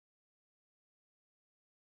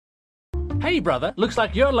Hey, brother, looks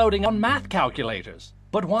like you're loading on math calculators.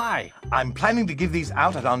 But why? I'm planning to give these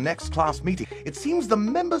out at our next class meeting. It seems the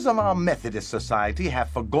members of our Methodist society have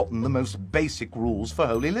forgotten the most basic rules for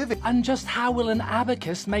holy living. And just how will an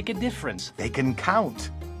abacus make a difference? They can count.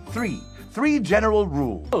 Three general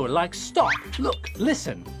rules. Oh, like stop, look,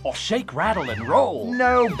 listen, or shake, rattle, and roll.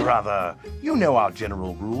 No, brother. You know our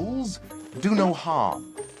general rules. Do no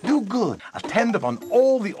harm. Do good. Attend upon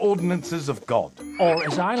all the ordinances of God. Or,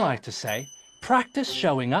 as I like to say, practice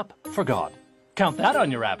showing up for God. Count that on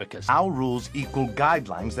your abacus. Our rules equal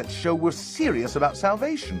guidelines that show we're serious about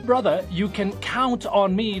salvation. Brother, you can count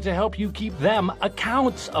on me to help you keep them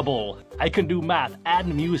accountable. I can do math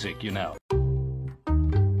and music, you know.